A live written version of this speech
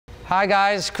Hi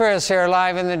guys, Chris here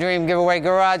live in the Dream Giveaway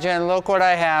Garage, and look what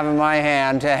I have in my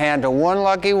hand to hand to one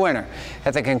lucky winner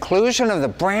at the conclusion of the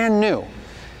brand new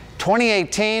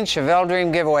 2018 Chevelle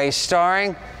Dream Giveaway,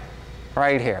 starring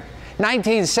right here.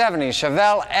 1970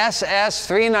 Chevelle SS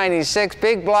 396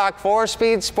 Big Block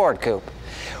 4-Speed Sport Coupe.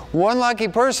 One lucky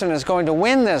person is going to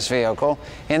win this vehicle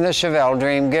in the Chevelle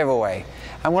Dream Giveaway.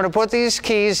 I'm going to put these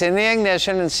keys in the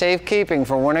ignition in safekeeping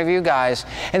for one of you guys,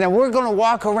 and then we're going to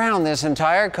walk around this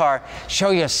entire car, show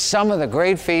you some of the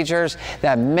great features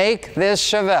that make this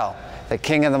Chevelle the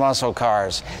king of the muscle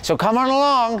cars. So come on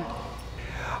along.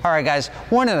 All right, guys,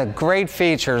 one of the great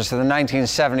features of the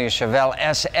 1970 Chevelle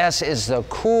SS is the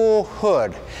cool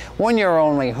hood. One-year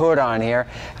only hood on here.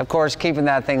 Of course, keeping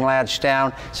that thing latched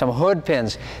down, some hood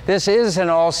pins. This is an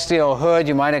all-steel hood.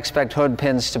 You might expect hood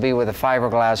pins to be with a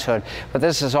fiberglass hood, but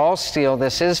this is all steel.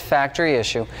 This is factory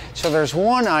issue. So there's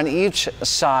one on each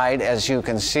side, as you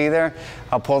can see there.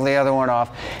 I'll pull the other one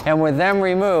off. And with them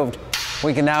removed,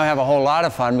 we can now have a whole lot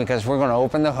of fun because we're going to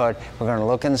open the hood. We're going to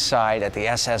look inside at the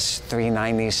SS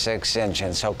 396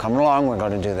 engine. So come along, we're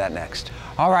going to do that next.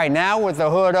 All right, now with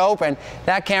the hood open,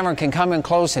 that camera can come in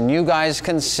close and you guys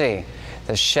can see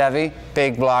the Chevy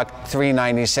Big Block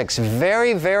 396.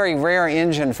 Very, very rare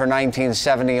engine for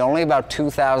 1970. Only about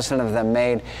 2,000 of them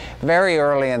made very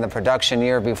early in the production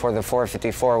year before the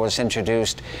 454 was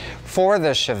introduced for the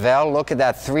Chevelle. Look at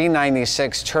that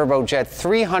 396 turbojet,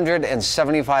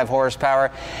 375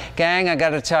 horsepower. Gang, I got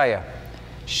to tell you,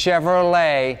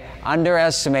 Chevrolet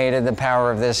underestimated the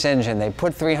power of this engine. They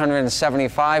put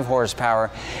 375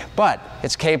 horsepower, but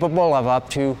it's capable of up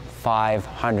to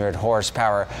 500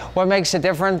 horsepower. What makes it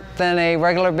different than a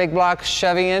regular big block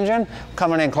Chevy engine?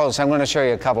 Coming in close, I'm going to show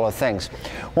you a couple of things.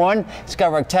 One, it's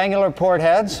got rectangular port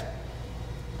heads.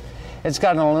 It's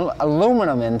got an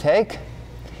aluminum intake.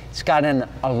 It's got an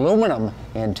aluminum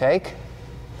intake.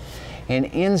 And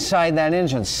inside that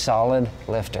engine, solid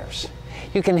lifters.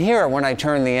 You can hear it when I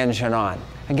turn the engine on.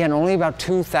 Again, only about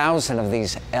 2,000 of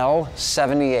these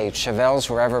L78 Chevelles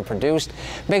were ever produced.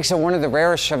 Makes it one of the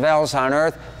rarest Chevelles on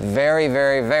earth. Very,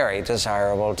 very, very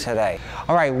desirable today.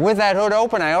 All right, with that hood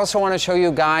open, I also want to show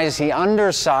you guys the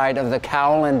underside of the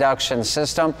cowl induction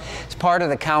system. It's part of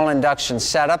the cowl induction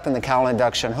setup and the cowl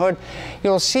induction hood.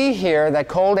 You'll see here that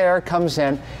cold air comes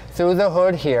in through the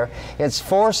hood here. It's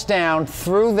forced down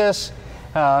through this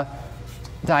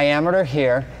diameter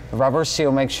here. The rubber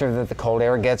seal makes sure that the cold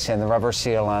air gets in, the rubber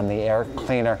seal on the air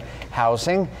cleaner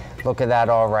housing. Look at that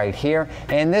all right here.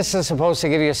 And this is supposed to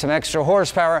give you some extra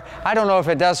horsepower. I don't know if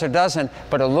it does or doesn't,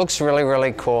 but it looks really,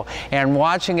 really cool. And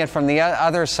watching it from the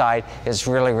other side is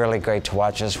really, really great to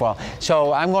watch as well.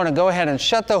 So I'm going to go ahead and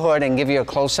shut the hood and give you a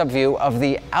close-up view of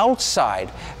the outside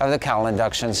of the cowl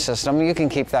induction system. You can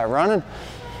keep that running.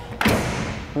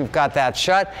 We've got that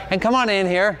shut. And come on in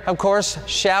here. Of course,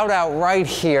 shout out right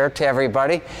here to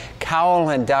everybody.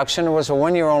 Cowl induction was a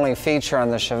one-year only feature on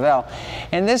the Chevelle.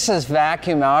 And this is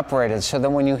vacuum operated, so that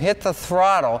when you hit the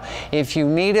throttle, if you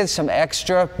needed some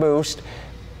extra boost,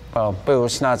 well,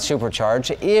 boost, not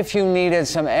supercharge, if you needed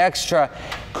some extra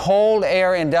cold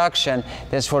air induction,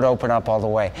 this would open up all the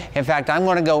way. In fact, I'm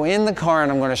going to go in the car and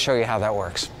I'm going to show you how that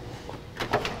works.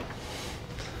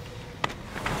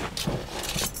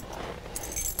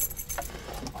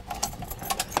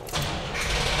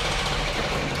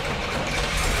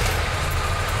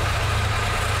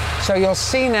 So you'll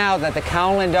see now that the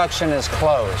cowl induction is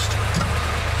closed.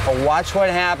 But watch what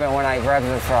happened when I grab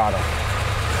the throttle.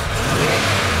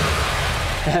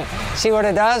 See what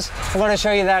it does? I'm going to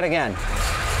show you that again.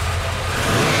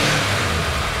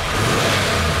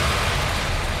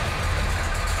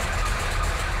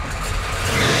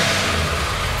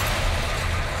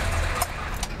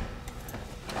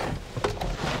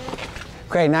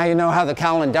 Great, now you know how the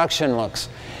cowl induction looks.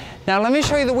 Now let me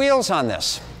show you the wheels on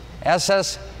this.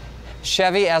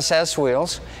 Chevy SS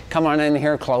wheels. Come on in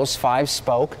here close,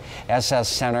 5-spoke SS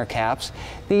center caps.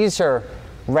 These are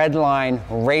Redline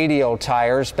radial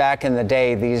tires. Back in the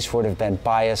day, these would have been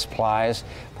bias plies,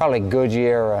 probably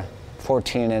Goodyear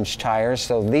 14-inch tires.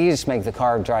 So these make the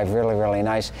car drive really, really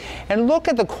nice. And look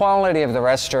at the quality of the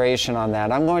restoration on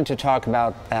that. I'm going to talk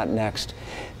about that next.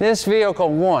 This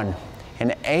vehicle won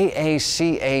an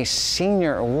AACA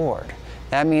Senior Award.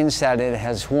 That means that it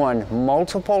has won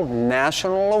multiple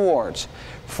national awards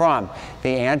from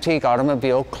the Antique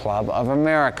Automobile Club of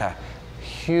America.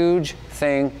 Huge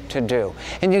thing to do.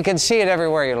 And you can see it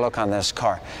everywhere you look on this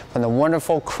car. From the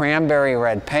wonderful cranberry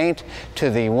red paint, to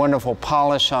the wonderful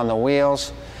polish on the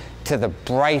wheels, to the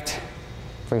bright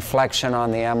reflection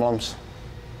on the emblems.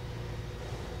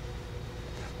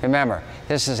 Remember,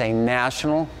 this is a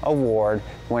national award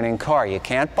winning car. You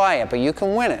can't buy it, but you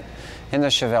can win it. in the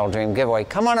Chevelle Dream Giveaway.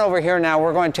 Come on over here now.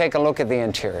 We're going to take a look at the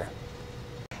interior.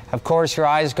 Of course, your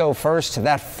eyes go first to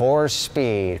that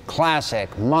 4-speed,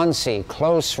 classic, Muncie,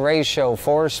 close ratio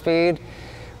 4-speed,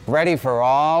 ready for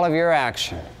all of your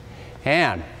action.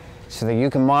 And so that you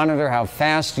can monitor how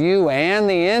fast you and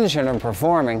the engine are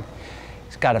performing,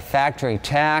 it's got a factory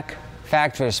tach,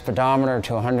 factory speedometer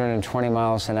to 120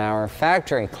 miles an hour,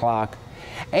 factory clock,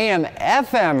 AM,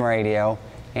 FM radio,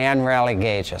 and rally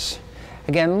gauges.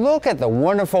 Again, look at the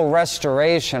wonderful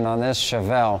restoration on this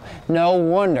Chevelle. No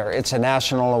wonder it's a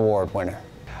national award winner.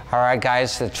 All right,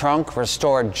 guys, the trunk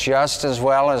restored just as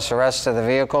well as the rest of the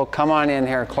vehicle. Come on in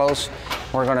here close.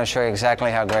 We're going to show you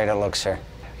exactly how great it looks here.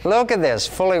 Look at this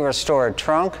fully restored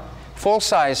trunk,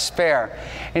 full-size spare.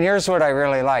 And here's what I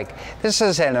really like. This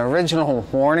is an original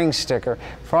warning sticker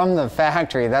from the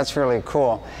factory. That's really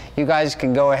cool. You guys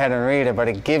can go ahead and read it, but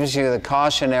it gives you the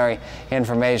cautionary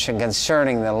information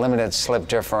concerning the limited slip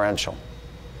differential.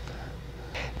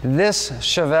 This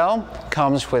Chevelle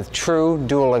comes with true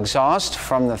dual exhaust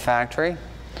from the factory.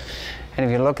 And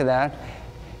if you look at that,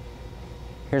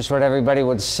 here's what everybody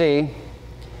would see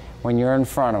when you're in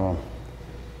front of them.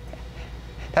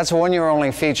 That's a one-year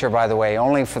only feature, by the way,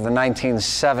 only for the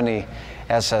 1970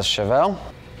 SS Chevelle.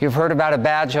 You've heard about a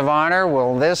badge of honor.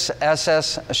 Well, this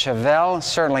SS Chevelle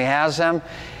certainly has them.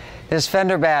 This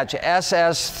fender badge,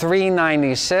 SS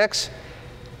 396,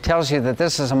 tells you that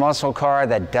this is a muscle car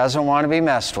that doesn't want to be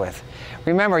messed with.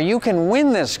 Remember, you can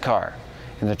win this car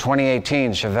in the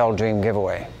 2018 Chevelle Dream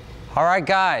Giveaway. All right,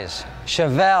 guys,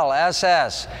 Chevelle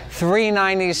SS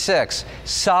 396,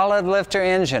 solid lifter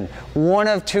engine, one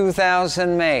of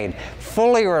 2,000 made,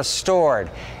 fully restored,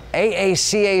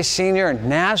 AACA Senior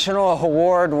National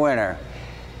Award winner.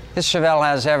 This Chevelle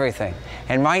has everything.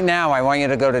 And right now, I want you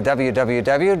to go to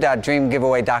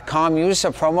www.dreamgiveaway.com, use the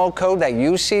promo code that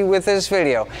you see with this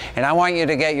video, and I want you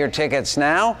to get your tickets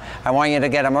now, I want you to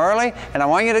get them early, and I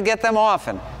want you to get them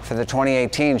often for the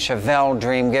 2018 Chevelle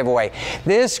Dream Giveaway.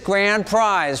 This grand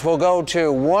prize will go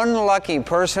to one lucky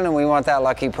person, and we want that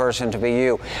lucky person to be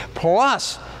you.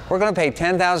 Plus, we're going to pay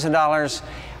 $10,000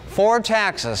 for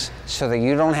taxes so that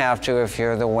you don't have to if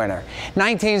you're the winner.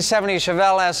 1970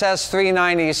 Chevelle SS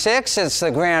 396, it's the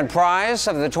grand prize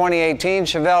of the 2018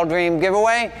 Chevelle Dream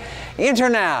Giveaway. Enter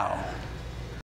now.